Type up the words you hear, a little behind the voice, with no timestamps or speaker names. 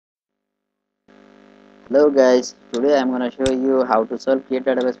Hello guys, today I am going to show you how to solve create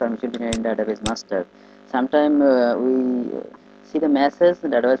database permission denied in database master. Sometime we see the message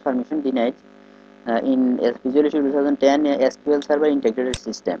database permission denied in Visual Studio 2010 SQL Server integrated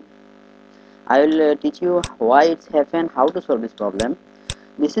system. I will teach you why it's happened, how to solve this problem.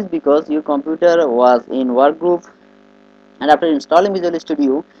 This is because your computer was in work group, and after installing Visual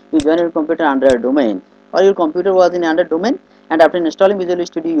Studio you join your computer under a domain, or your computer was in under domain, and after installing Visual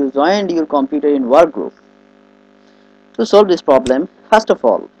Studio you joined your computer in work group. To solve this problem, first of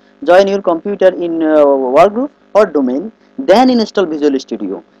all, join your computer in workgroup or domain, then install Visual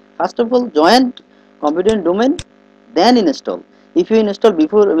Studio. First of all, join computer in domain, then install. If you install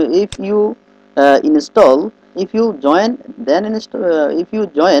before, if you join, then install. If you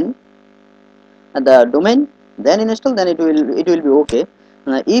join the domain, then install, then it will be okay.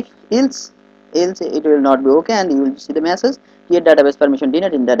 If else it will not be okay, and you will see the message create database permission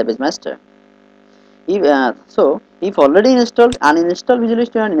denied in database master. If already installed, uninstall Visual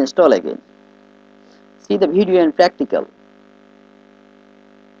Studio and install again. See the video and practical.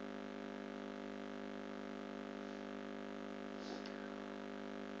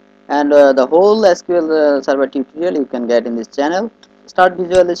 And the whole SQL Server tutorial you can get in this channel. Start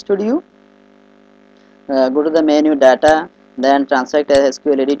Visual Studio. Go to the menu data, then transact as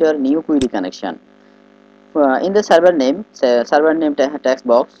SQL editor, new query connection. In the server name text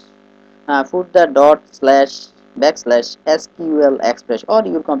box, put the dot slash backslash SQL express or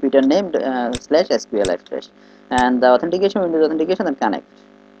your computer name slash SQL express, and the authentication, Windows authentication, and connect.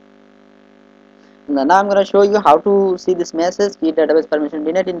 Now I'm going to show you how to see this message create database permission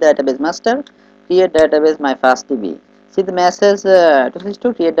denied in database master, create database my fast DB. See the message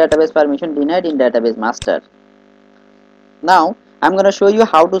to create database permission denied in database master. Now I'm going to show you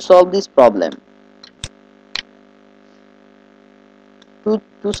how to solve this problem.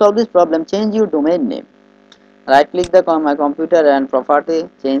 To solve this problem, change your domain name. Right click the my computer and property,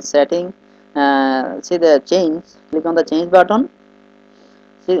 change setting. See the change, click on the change button.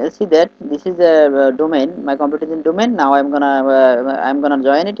 See that this is a domain, my computer is in domain. Now I'm gonna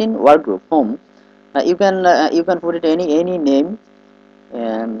join it in work group home. You can put it any name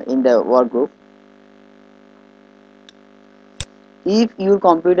in the work group. If your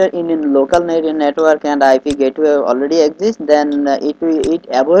computer in local network and IP gateway already exists, then it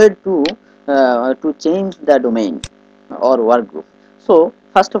avoid to change the domain or work group. So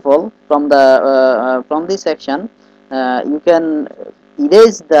first of all, from this section, you can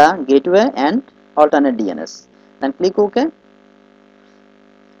erase the gateway and alternate DNS. Then click OK.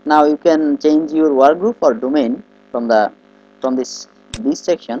 Now you can change your work group or domain from this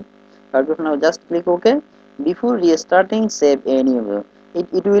section. Now just click OK. Before restarting, save any of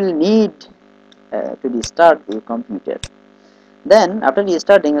it will need to restart your computer. Then after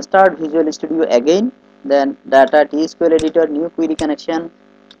restarting, start Visual Studio again. Then data TSQL editor, new query connection.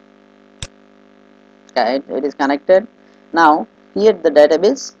 It is connected. Now create the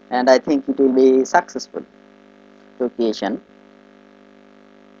database, and I think it will be successful. To creation,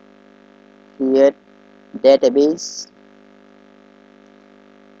 create database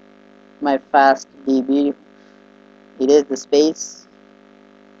my fast DB. Erase the space.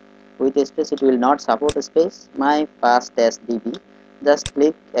 With a space it will not support a space. My fast DB. Just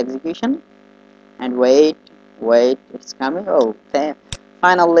click execution and wait. It's coming. Oh,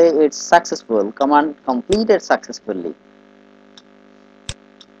 finally it's successful. Command completed successfully.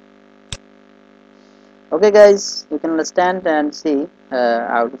 Okay guys, you can understand and see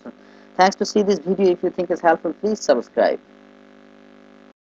how to. Thanks to see this video. If you think it's helpful, please subscribe.